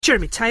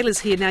Jeremy Taylor's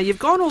here now. You've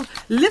gone all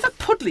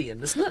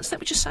Liverpudlian, isn't it? Is that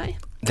what you say?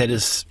 That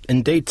is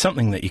indeed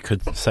something that you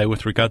could say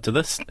with regard to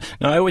this.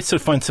 Now, I always sort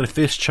of find the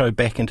first show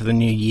back into the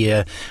new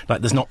year,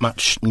 like there's not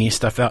much new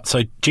stuff out.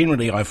 So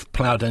generally, I've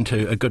ploughed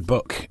into a good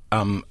book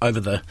over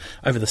the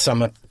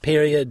summer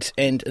period.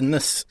 And in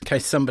this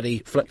case, somebody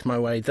flicked my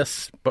way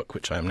this book,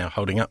 which I am now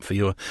holding up for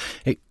your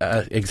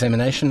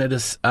examination. It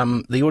is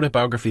the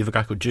autobiography of a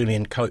guy called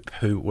Julian Cope,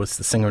 who was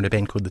the singer in a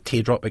band called The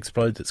Teardrop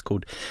Explodes. It's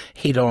called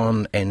Head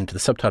On, and the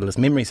subtitle is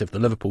Memories of the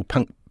Liverpool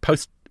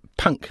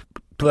Post-Punk.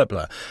 Blah,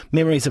 blah.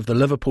 Memories of the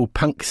Liverpool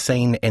punk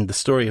scene and the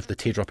story of the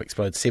Teardrop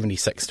Explodes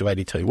 76 to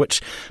 82,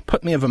 which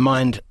put me of a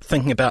mind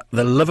thinking about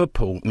the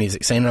Liverpool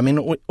music scene. I mean,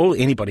 all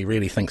anybody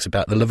really thinks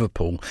about the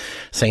Liverpool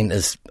scene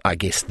is, I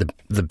guess, the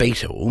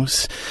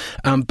Beatles.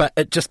 But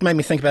it just made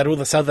me think about all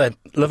this other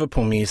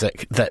Liverpool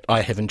music that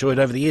I have enjoyed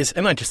over the years,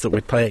 and I just thought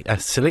we'd play a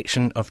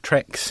selection of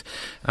tracks,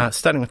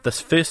 starting with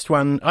this first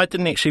one. I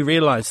didn't actually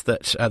realise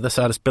that this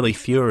artist, Billy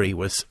Fury,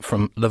 was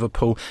from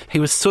Liverpool. He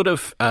was sort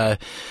of a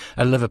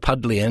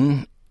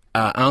Liverpudlian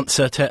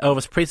answer to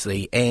Elvis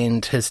Presley,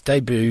 and his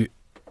debut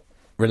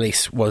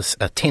release was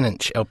a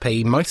 10-inch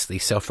LP, mostly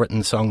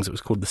self-written songs. It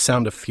was called The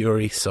Sound of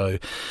Fury. So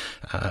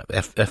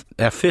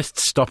our first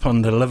stop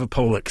on the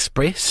Liverpool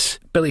Express,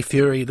 Billy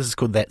Fury, this is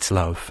called That's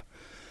Love.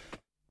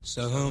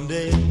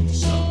 Someday,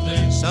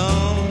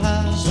 somehow,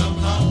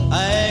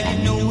 I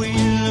get no will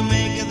to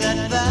make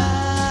that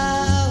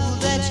vow.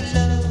 That's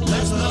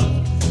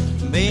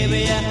love,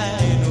 baby, I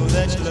know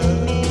that's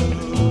love.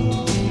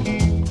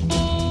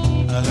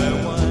 I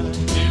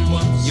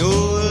want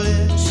your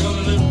lips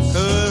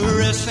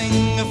caressing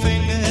a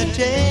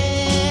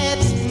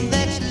fingertips.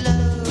 That's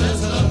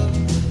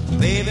love,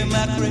 baby,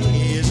 my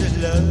crazy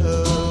love.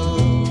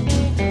 Well,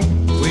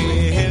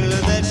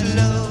 that's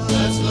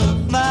love,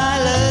 my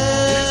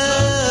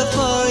love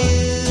for you.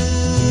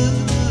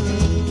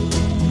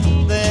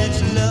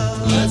 That's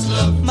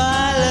love,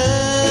 my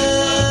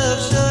love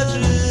so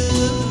true.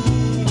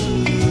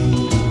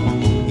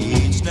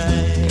 Each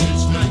night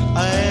I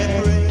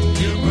pray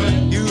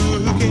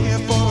you'll care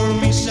for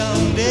me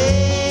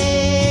someday.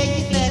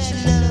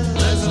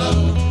 That's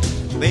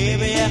love,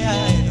 baby, I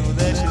know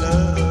that's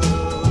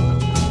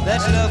love.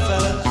 That's love,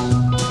 fellas.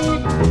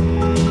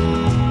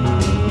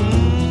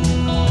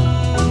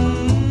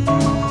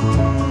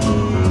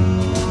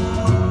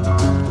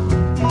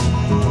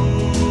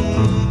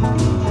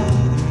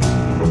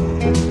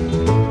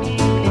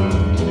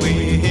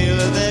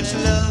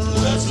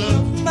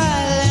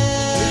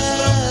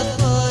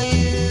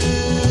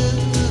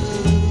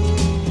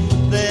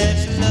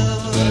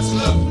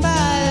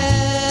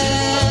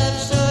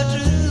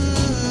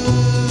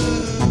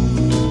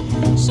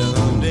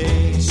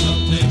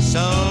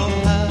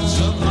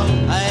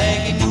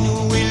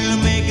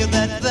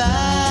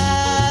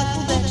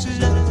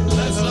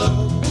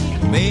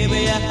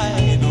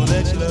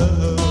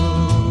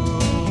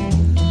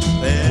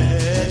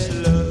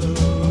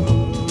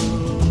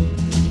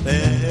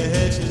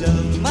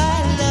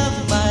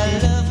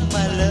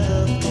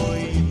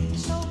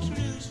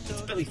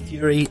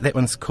 That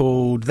one's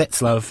called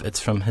That's Love. It's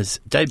from his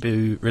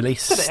debut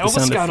release, The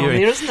Sound of Fury.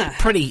 There, isn't it?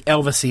 Pretty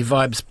Elvis-y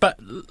vibes, but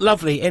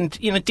lovely, and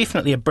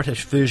definitely a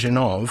British version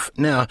of.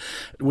 Now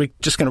we're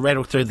just going to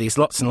rattle through these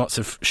lots and lots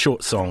of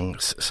short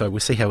songs, so we'll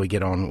see how we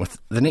get on with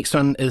the next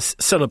one. Is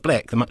Cilla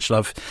Black, the much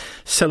loved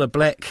Cilla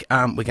Black.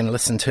 We're going to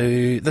listen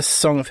to this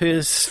song of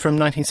hers from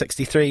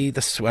 1963.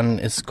 This one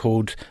is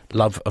called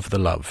Love of the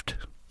Loved.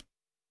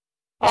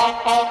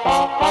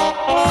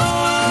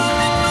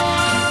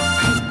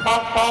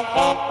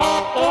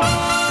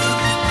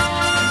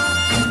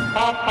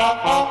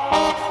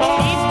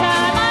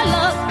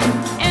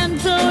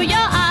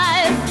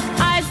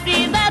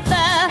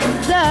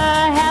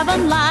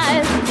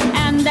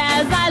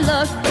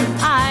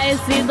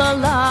 See the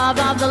love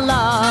of the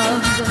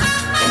loved.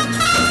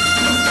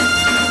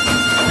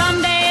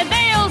 Someday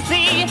they'll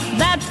see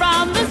that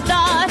from the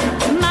start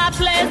my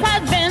place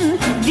has been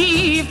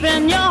deep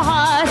in your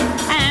heart,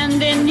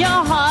 and in your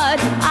heart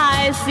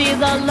I see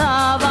the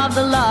love of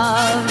the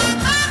loved.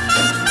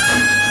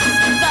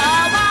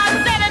 Though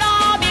I've said it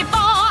all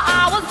before,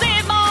 I will say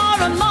it more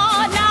and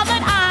more now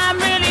that I'm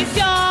really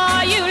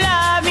sure you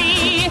love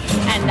me,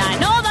 and I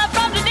know that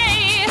from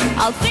today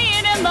I'll see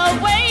it in the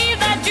way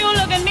that you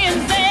look at me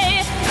and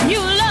say you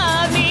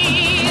love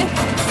me.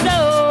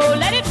 So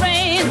let it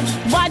rain,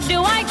 what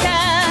do I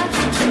care?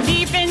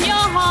 Deep in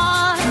your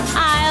heart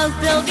I'll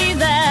still be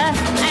there,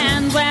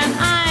 and when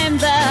I'm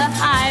there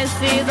I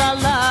see the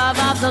love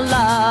of the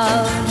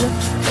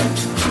loved.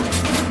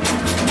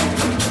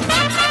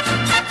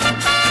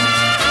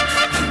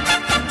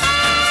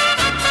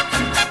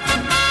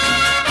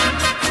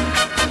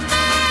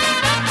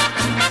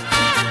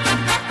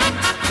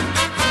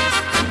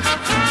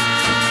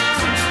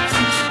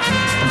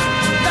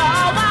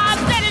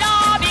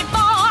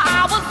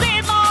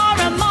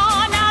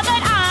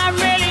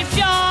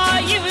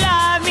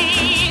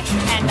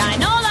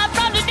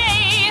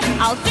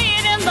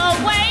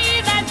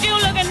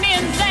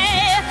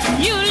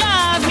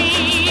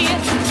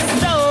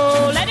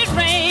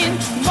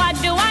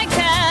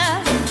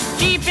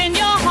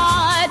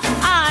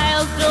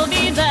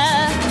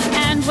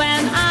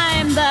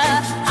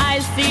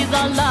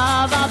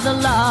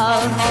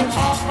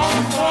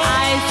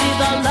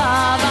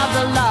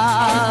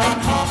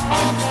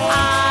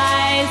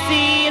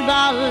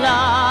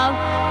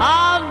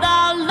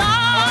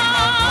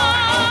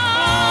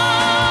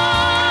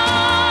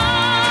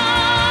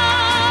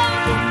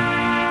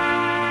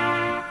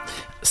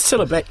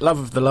 Cilla Black, Love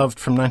of the Loved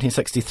from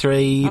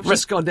 1963. I've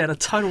just gone down a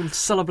total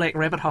Cilla Black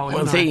rabbit hole.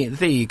 Well, haven't I?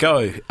 there you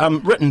go.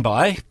 Written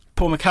by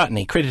Paul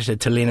McCartney, credited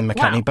to Lennon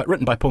McCartney, Wow. but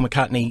written by Paul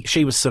McCartney.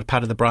 She was sort of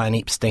part of the Brian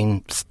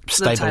Epstein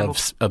stable table.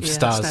 of Yeah,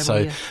 stars, stable, so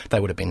yeah. they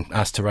would have been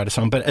asked to write a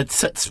song. But it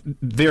sits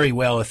very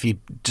well if you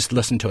just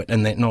listen to it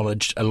in that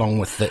knowledge, along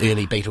with the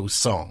early Beatles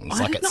songs.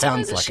 I Like did it not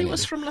sounds know that like she an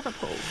was early- from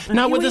Liverpool. No, Here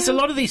well, we there's a are.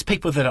 lot of these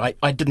people that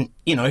I didn't,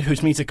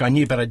 whose music I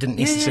knew, but I didn't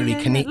necessarily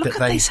connect Look that at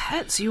they. these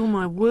hits. You're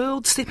my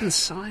world. Step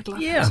inside. Love.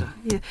 Yeah.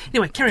 Yeah.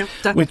 Anyway, carry on.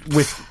 Done. We're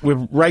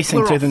racing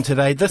We're through off. them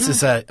today. This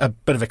is a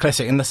bit of a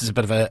classic, and this is a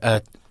bit of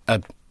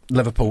a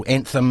Liverpool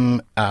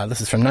anthem.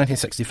 This is from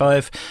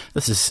 1965.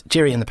 This is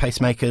Jerry and the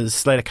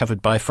Pacemakers, later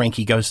covered by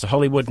Frankie Goes to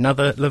Hollywood,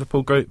 another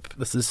Liverpool group.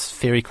 This is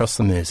Ferry Cross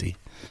the Mersey.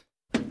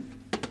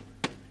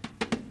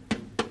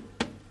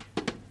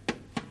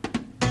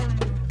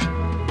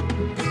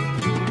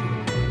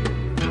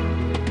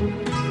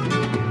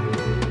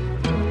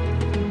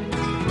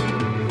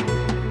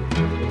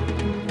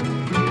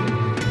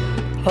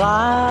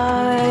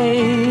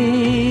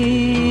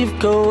 Life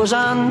goes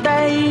on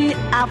day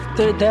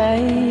after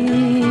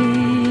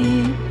day.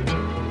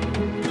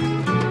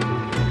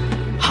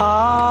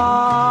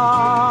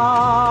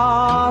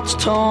 Hearts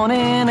torn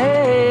in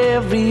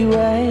every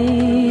way.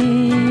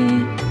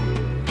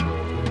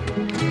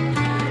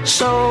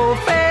 So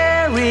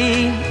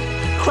ferry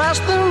cross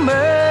the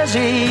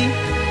Mersey,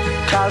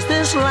 'cause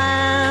this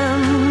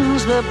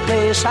land's the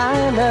place I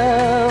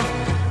love,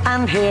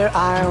 and here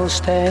I'll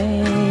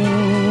stay.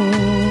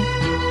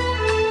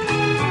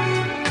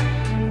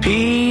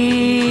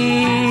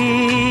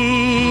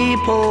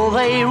 People,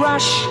 they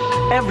rush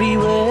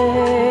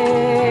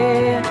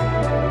everywhere.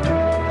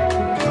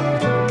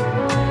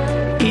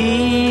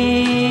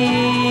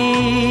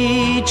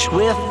 Each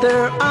with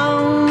their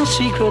own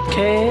secret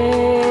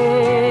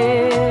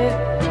care.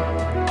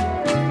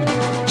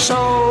 So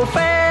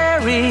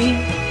ferry,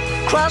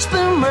 cross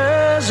the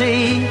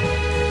Mersey,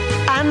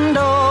 and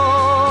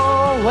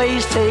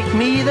always take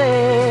me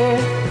there,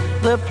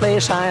 the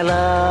place I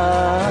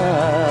love.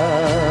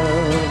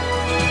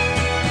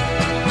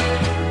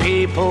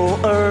 People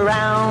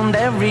around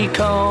every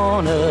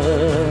corner,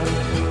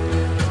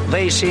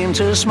 they seem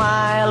to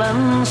smile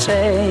and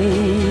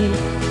say,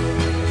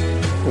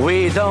 we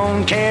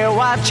don't care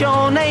what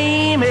your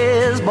name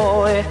is,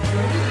 boy,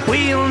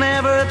 we'll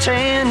never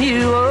turn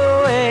you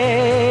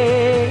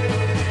away.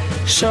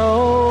 So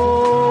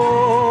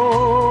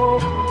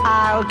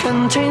I'll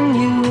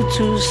continue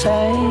to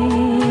say,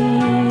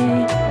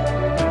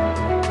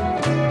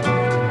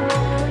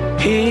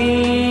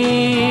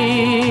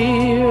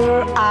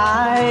 here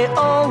I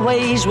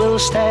always will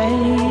stay.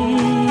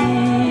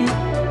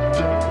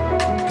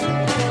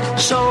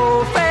 So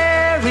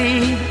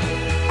ferry,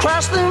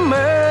 cross the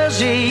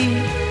Mersey,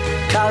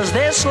 'cause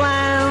this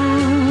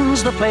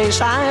land's the place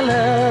I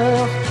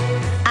love,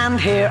 and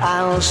here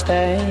I'll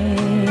stay.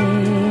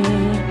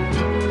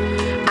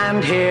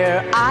 And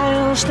here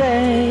I'll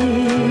stay.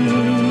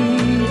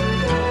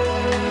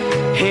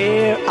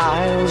 Here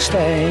I'll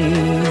stay.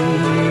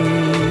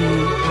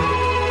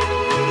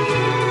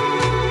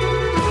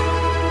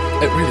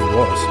 It really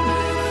was.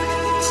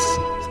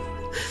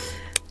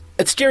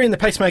 It's Jerry and the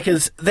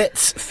Pacemakers.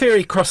 That's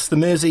Ferry Cross the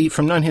Mersey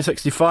from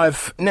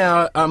 1965.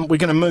 Now, we're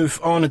going to move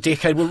on a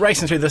decade. We're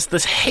racing through this.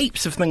 There's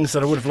heaps of things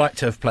that I would have liked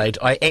to have played.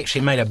 I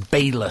actually made a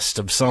B list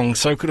of songs,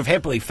 so I could have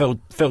happily filled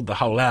the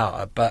whole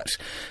hour. But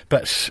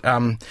we'll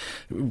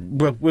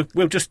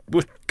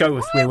go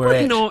with where we're I would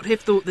at. not have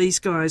thought these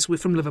guys were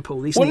from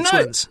Liverpool, these Well, next no,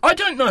 ones. I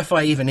don't know if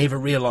I even ever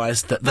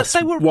realised that this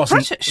they were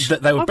wasn't British.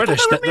 that they were I thought British.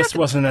 they were That this American.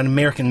 wasn't an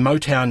American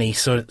Motown-y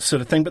sort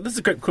of thing. But this is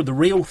a group called The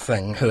Real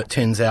Thing, who it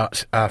turns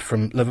out are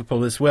from Liverpool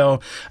as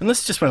well. And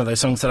this is just one of those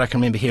songs that I can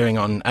remember hearing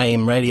on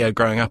AM radio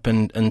growing up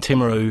in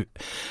Timaru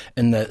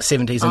in the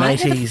 70s and I 80s.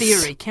 have a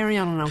theory. Carry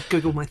on and I'll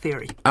Google my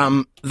theory.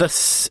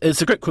 This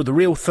is a group called The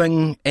Real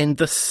Thing, and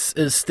this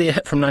is their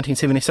hit from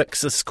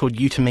 1976. This is called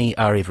You to Me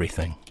Are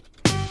Everything.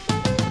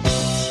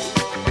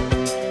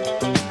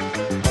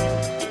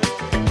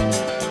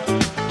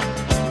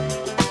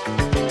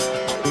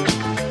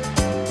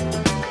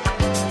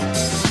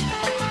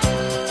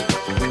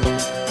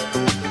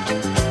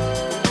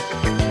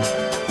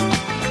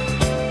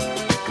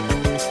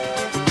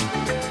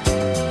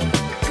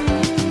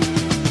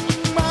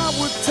 I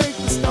would take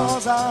the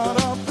stars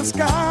out of the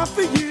sky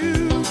for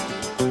you.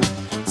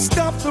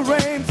 Stop the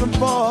rain from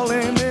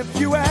falling if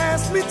you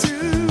ask me to.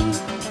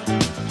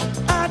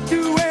 I'd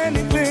do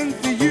anything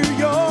for you,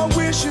 your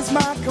wish is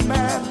my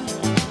command.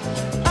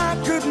 I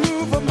could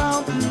move a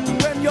mountain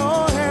when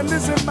your hand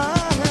is in my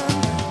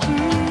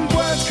hand.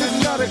 Words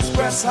could not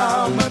express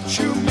how much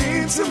you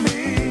mean to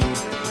me.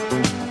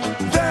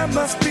 There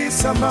must be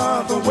some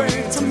other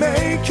way to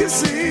make you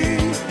see.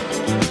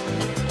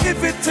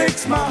 If it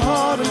takes my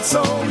heart and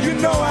soul, you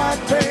know I'd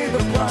pay the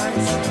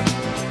price.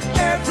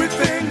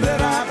 Everything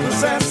that I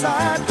possess,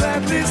 I'd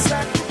gladly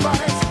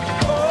sacrifice.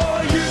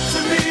 Oh, you to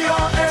me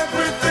are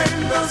everything,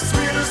 the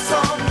sweetest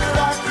song that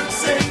I could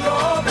sing.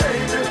 Oh,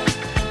 baby,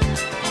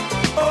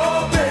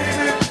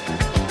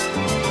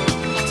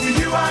 to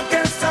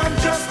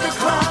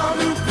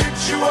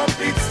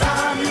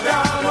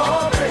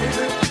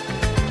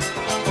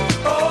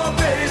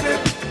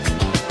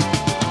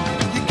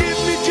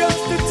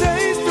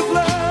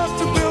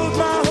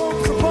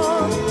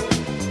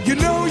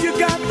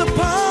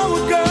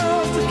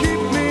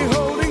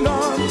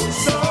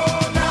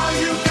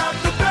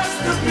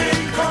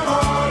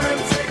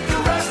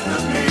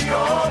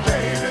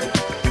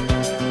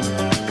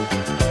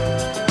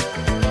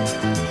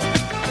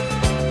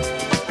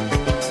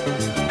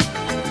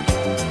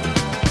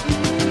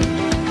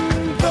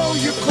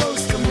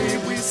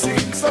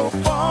so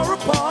far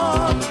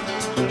apart.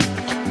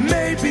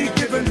 Maybe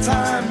given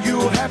time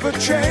you'll have a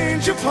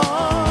change of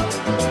heart.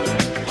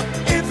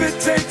 If it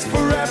takes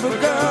forever,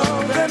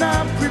 girl, then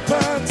I'm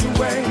prepared to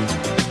wait.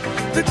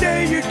 The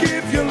day you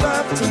give your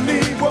love to me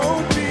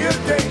won't be a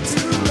day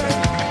too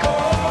late.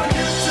 Oh,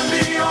 you to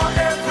me are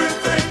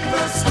everything,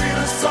 the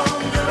sweetest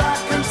song that I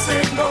can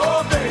sing.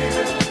 Oh,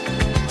 baby,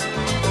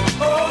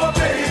 oh,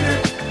 baby.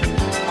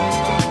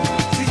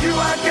 To you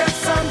I guess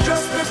I'm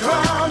just a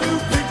clown who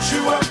picks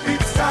you up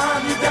each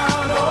time you're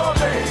down. Oh,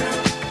 baby,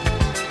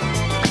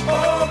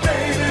 oh,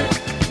 baby.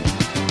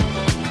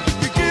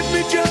 You give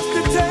me just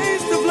a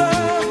taste of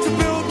love to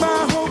build my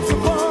hopes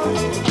upon.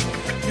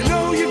 You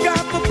know you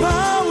got the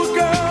power,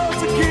 girl,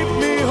 to keep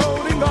me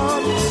holding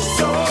on.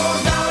 So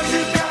now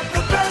you got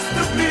the best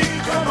of me.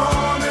 Come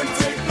on and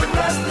take the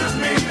rest of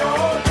me,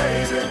 oh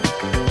baby.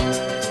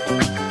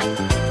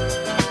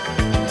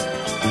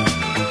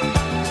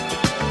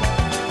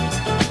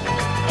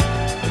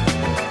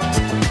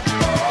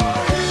 Oh,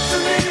 you to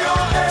me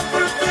are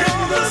everything,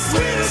 the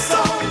sweetest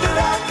song that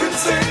I can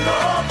sing,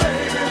 oh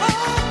baby.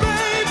 Oh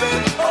baby,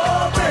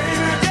 oh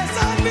baby, yes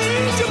I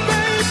need you,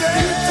 baby.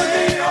 You to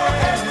me are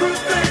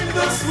everything,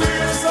 the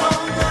sweetest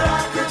song that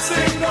I can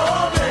sing,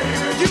 oh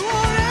baby. You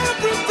are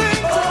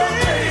everything to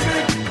me,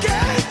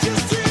 can't you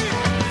see?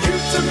 You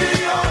to me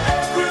are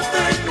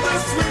everything, the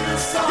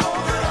sweetest song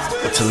that I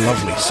can It's a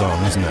lovely song,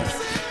 isn't it?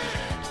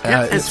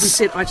 Yeah, as it's we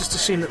said, I just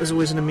assumed it was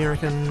always an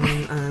American.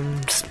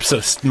 sort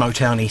of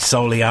Motowny,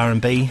 soul-y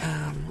R&B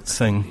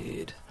thing.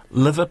 Weird.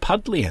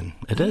 Liverpudlian,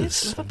 it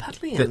Yes, is.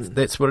 Liverpudlian.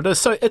 That's what it is.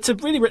 So it's a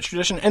really rich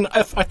tradition, and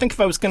I think if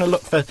I was going to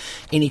look for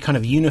any kind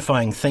of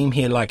unifying theme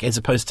here, like as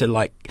opposed to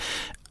like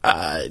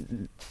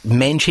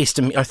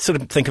Manchester, I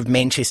sort of think of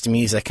Manchester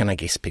music, and I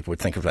guess people would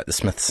think of like the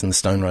Smiths and the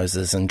Stone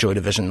Roses and Joy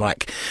Division,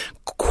 like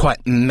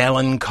quite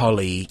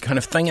melancholy kind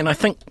of thing. And I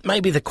think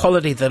maybe the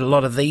quality that a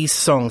lot of these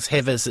songs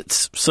have is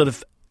it's sort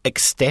of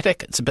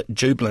ecstatic, it's a bit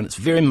jubilant, it's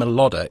very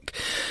melodic.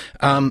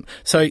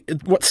 So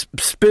what's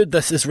spurred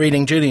this is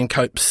reading Julian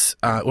Cope's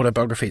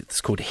autobiography. It's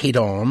called Head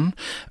On,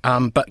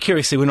 but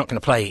curiously we're not going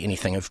to play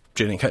anything of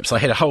Julian Cope, so I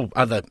had a whole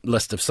other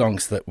list of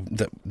songs that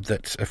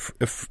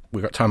if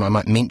we've got time I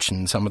might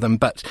mention some of them,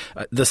 but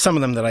there's some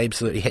of them that I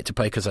absolutely had to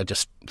play because I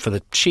just, for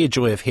the sheer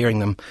joy of hearing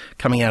them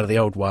coming out of the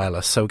old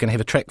wireless. So we're going to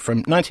have a track from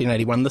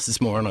 1981. This is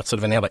more on a sort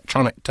of an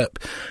electronic tip.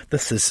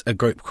 This is a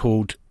group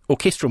called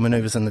Orchestral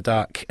Manoeuvres in the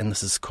Dark, and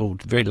this is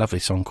called, a very lovely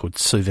song called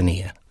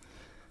Souvenir.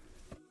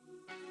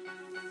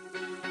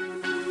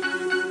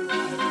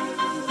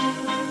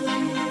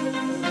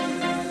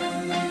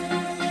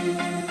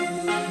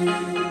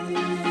 sing.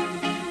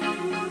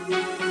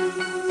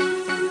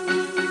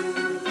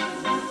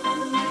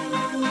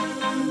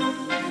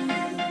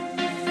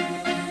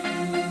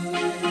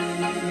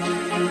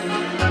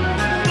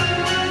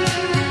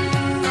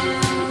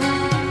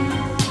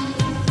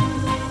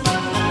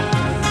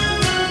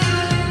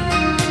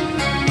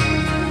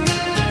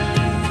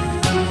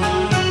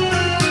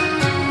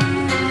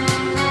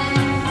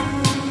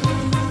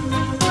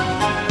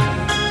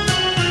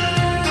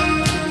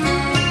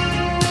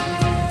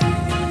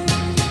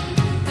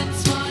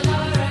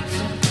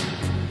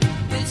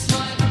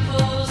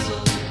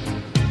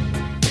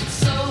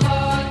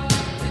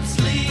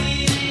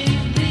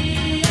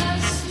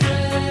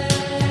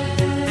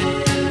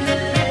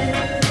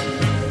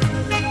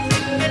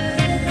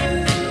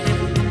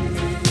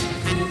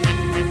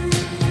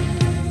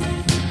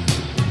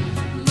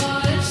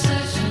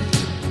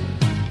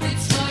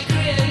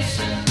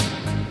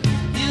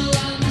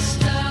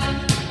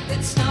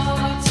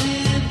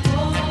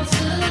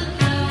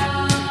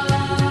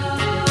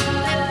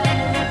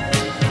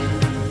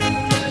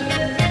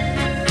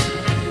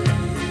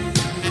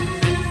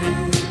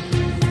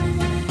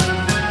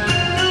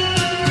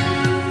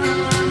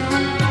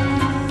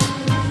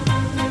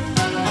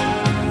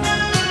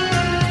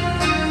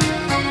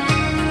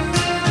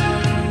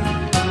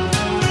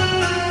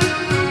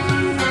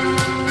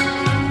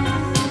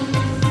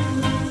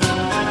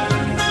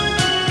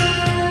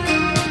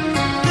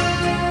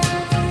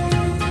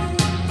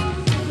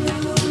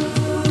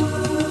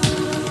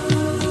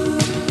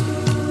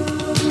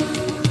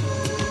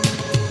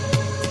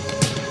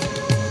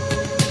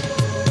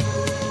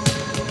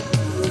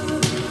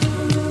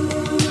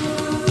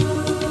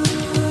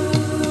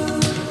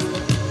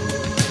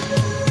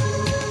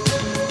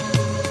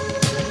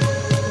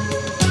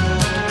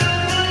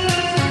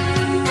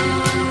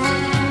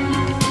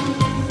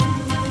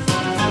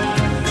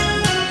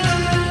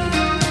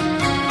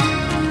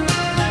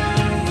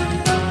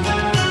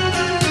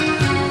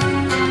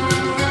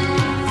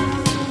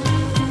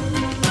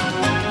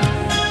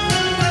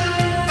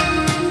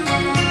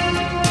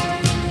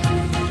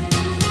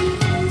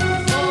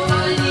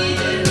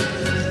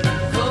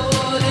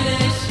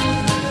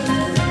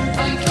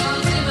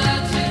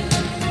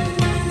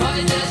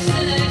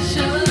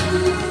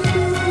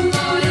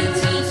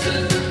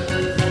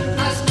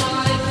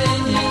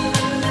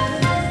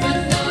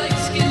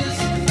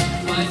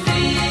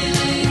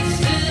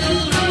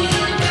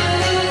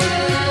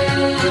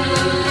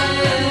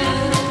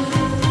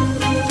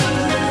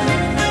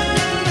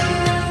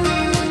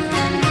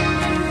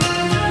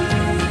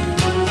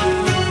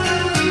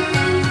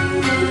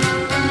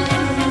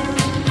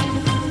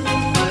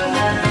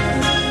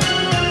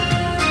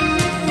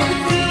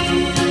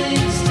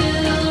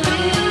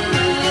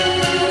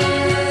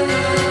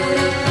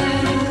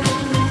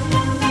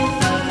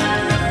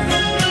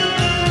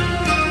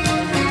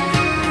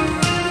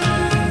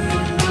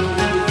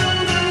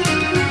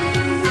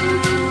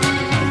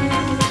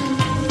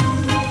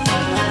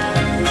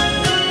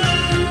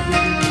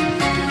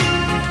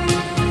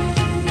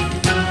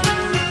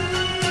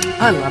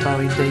 I love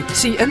OND.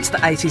 See, into the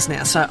 80s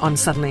now, so I'm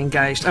suddenly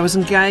engaged. I was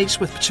engaged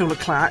with Petula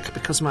Clark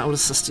because my older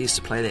sister used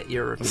to play that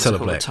era of music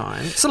all the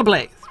time. Cilla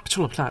Black.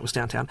 Petula Clark was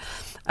downtown.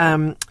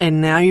 And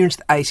now you're into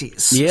the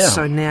 80s. Yeah.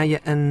 So now you're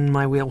in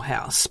my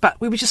wheelhouse. But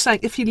we were just saying,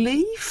 if you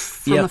leave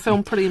from the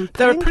film Pretty in Pink...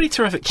 They're a pretty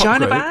terrific pop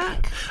Joan of group.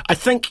 Arc. I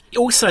think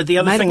also the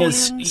other Maid thing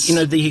Williams. is, you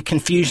know, the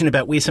confusion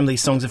about where some of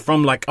these songs are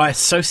from. Like, I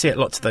associate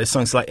lots of those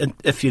songs, like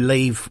If You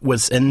Leave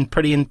was in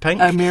Pretty in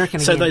Pink. American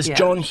So again, those yeah.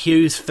 John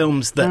Hughes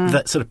films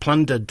that sort of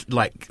plundered,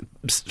 like,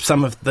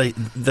 some of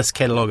this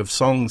catalogue of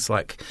songs,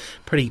 like,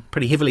 pretty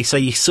heavily. So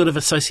you sort of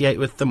associate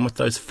with them with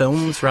those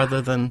films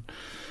rather than...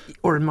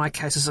 Or in my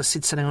case, as I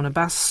said, sitting on a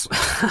bus.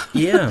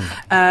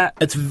 Yeah.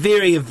 It's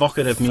very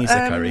evocative music,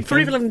 I reckon.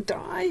 Forever Live and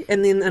Die,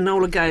 and then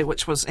Enola Gay,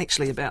 which was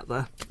actually about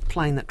the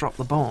plane that dropped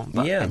the bomb.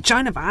 But Yeah.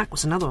 Joan of Arc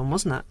was another one,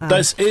 wasn't it?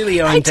 Those early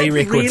they R&D did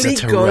records really are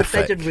terrific.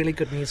 Good. They did really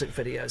good music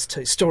videos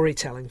too,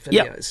 storytelling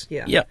videos.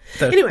 Yeah. Yeah.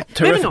 Anyway,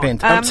 terrific moving on.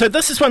 band. So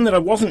this is one that I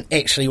wasn't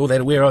actually all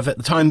that aware of at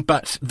the time,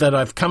 but that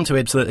I've come to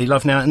absolutely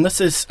love now. And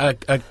this is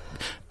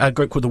a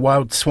group called the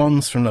Wild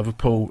Swans from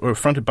Liverpool, or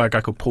fronted by a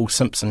guy called Paul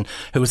Simpson,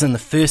 who was in the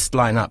first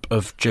lineup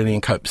of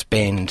Julian Cope's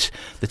band,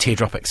 The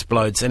Teardrop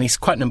Explodes, and he's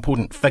quite an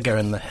important figure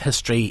in the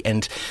history.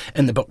 And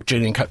in the book,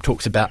 Julian Cope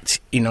talks about,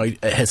 you know,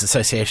 his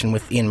association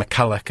with Ian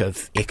McCulloch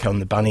of Echo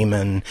and the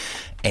Bunnymen,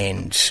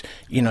 and,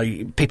 you know,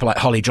 people like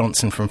Holly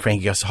Johnson from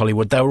Frankie Goes to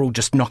Hollywood. They were all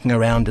just knocking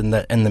around in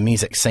the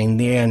music scene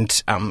there,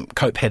 and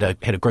Cope had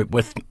a group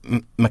with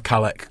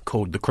McCulloch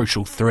called the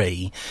Crucial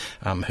Three,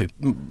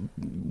 who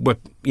were,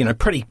 you know,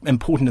 pretty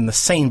important in the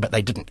scene, but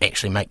they didn't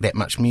actually make that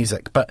much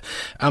music. But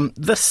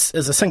this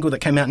is a single that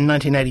came out in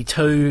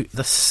 1982.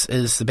 This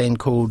is the band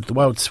called the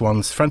Wild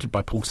Swans, fronted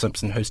by Paul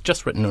Simpson, who's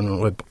just written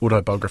an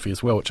autobiography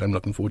as well, which I'm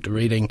looking forward to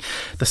reading.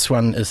 This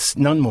one is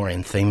none more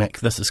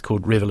anthemic. This is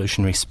called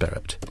Revolutionary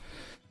Spirit.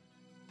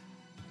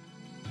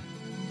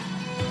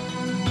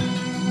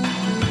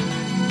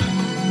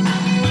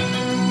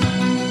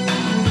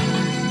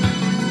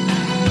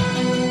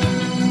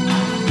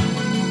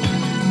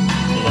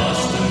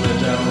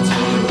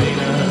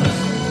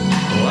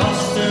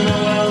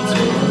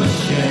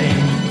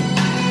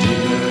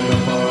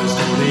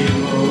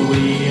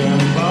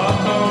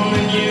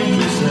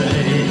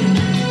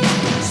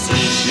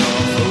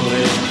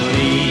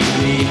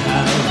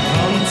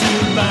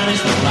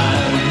 Banish the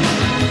land.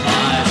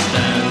 I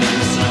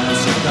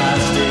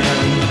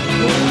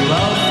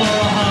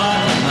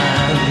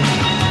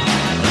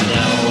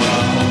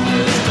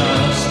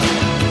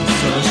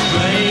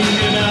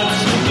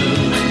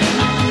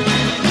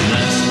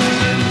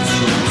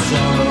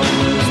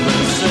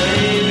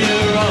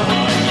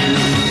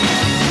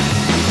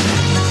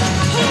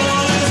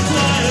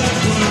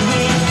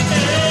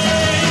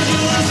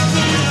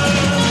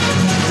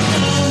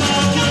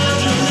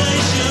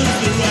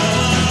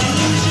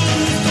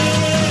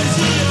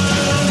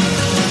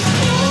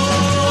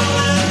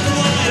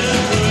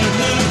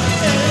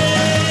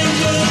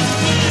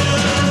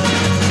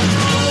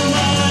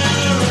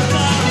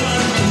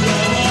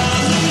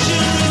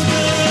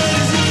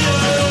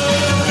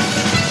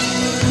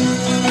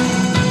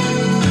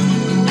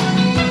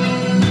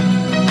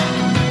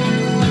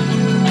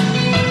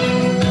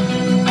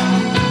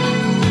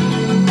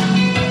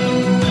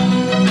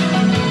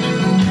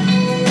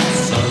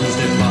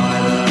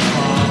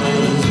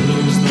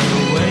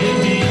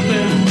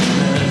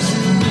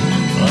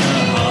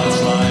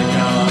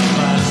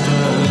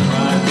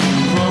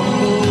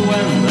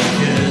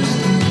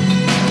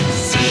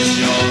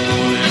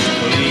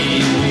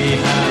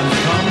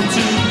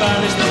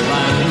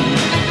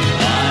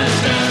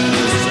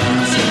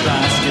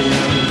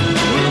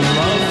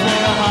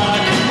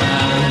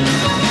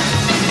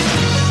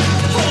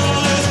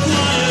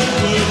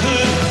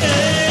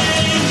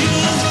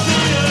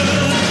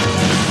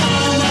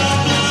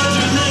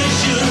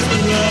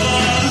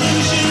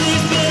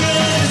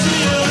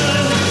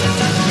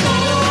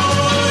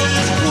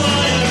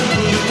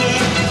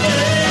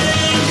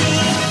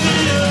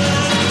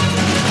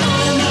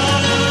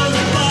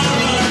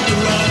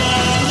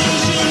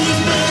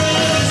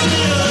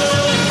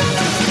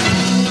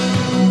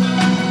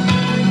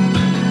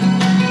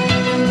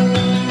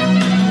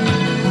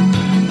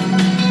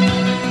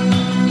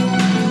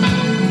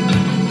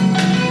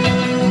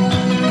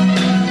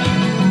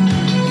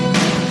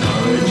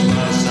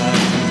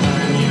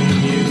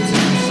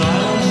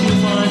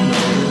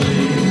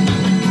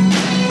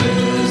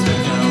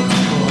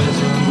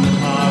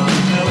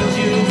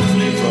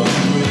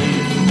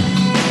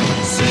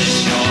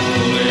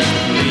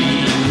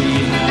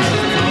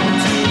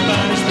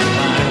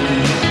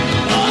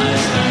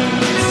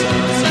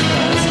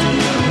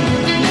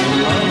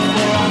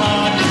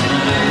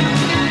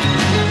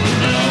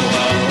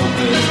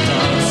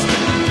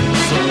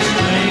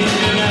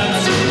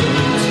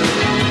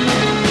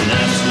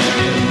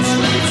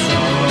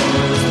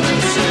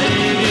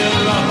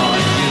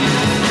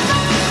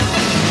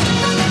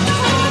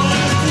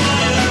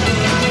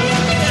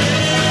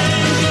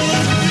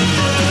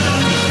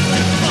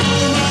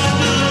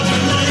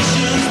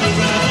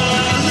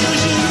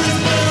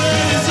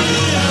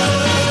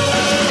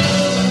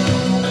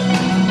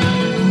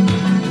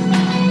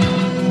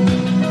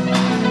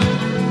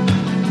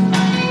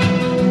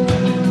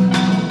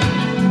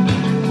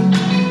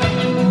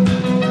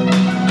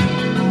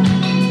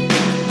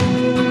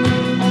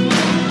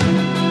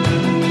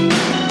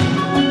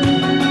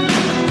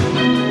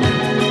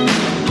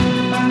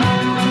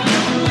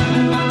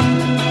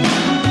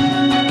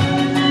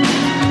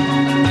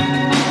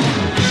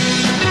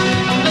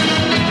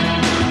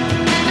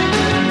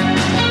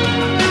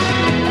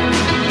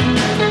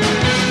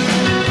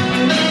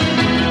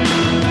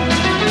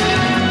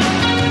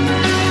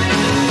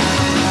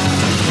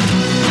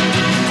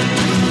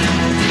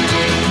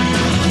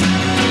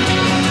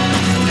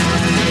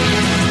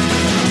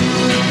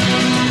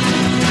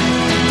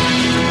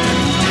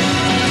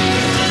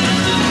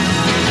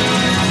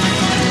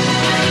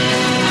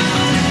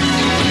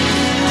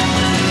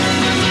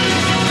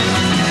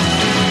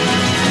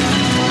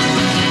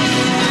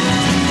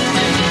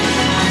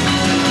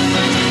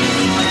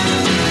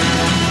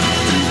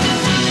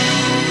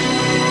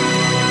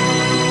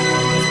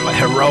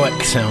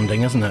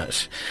sounding, isn't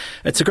it?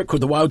 It's a group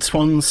called the Wild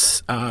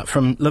Swans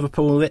from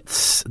Liverpool.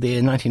 That's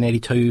their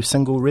 1982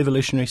 single,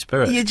 Revolutionary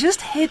Spirit. You just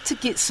had to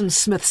get some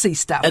Smithsy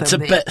stuff It's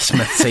in a there. bit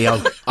Smithsy.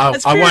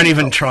 I won't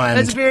even try and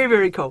It's very,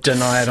 very cool.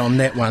 deny it on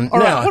that one. All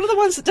now, right, what are the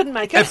ones that didn't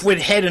make it? if we'd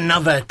had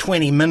another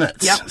 20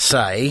 minutes, Yep.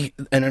 say,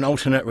 in an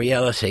alternate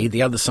reality,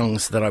 the other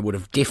songs that I would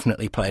have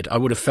definitely played, I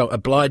would have felt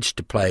obliged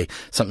to play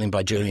something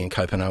by Julian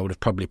Cope, and I would have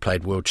probably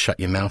played World Shut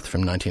Your Mouth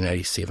from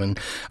 1987.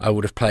 I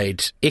would have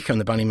played Echo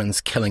and the Bunnymen's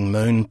Killing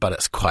Moon, but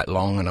it's quite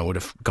long, and I would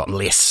have got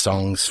less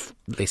songs,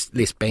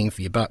 less bang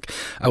for your buck.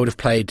 I would have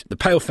played The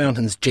Pale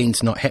Fountains'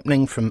 Gene's Not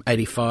Happening from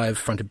 85,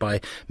 fronted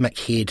by Mick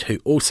Head, who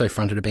also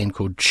fronted a band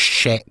called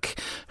Shack,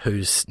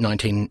 whose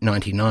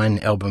 1999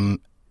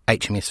 album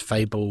HMS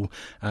Fable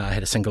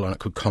had a single on it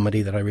called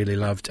Comedy that I really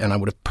loved, and I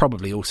would have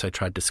probably also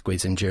tried to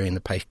squeeze in Jerry and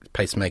the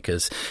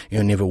Pacemakers'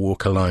 You'll Never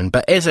Walk Alone.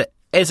 But as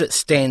it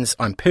stands,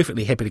 I'm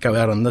perfectly happy to go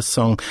out on this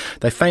song.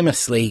 They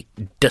famously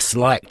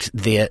disliked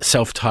their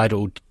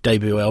self-titled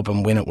debut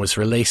album when it was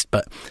released,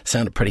 but it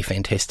sounded pretty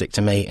fantastic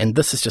to me. And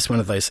this is just one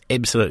of those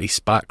absolutely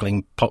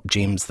sparkling pop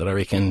gems that I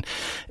reckon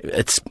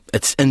it's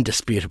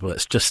indisputable.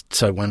 It's just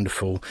so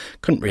wonderful.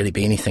 Couldn't really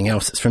be anything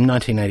else. It's from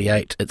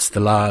 1988. It's the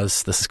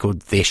Lars. This is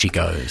called There She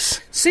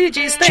Goes. See you,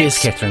 Jess. Thanks. Cheers,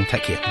 Catherine.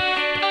 Take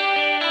care.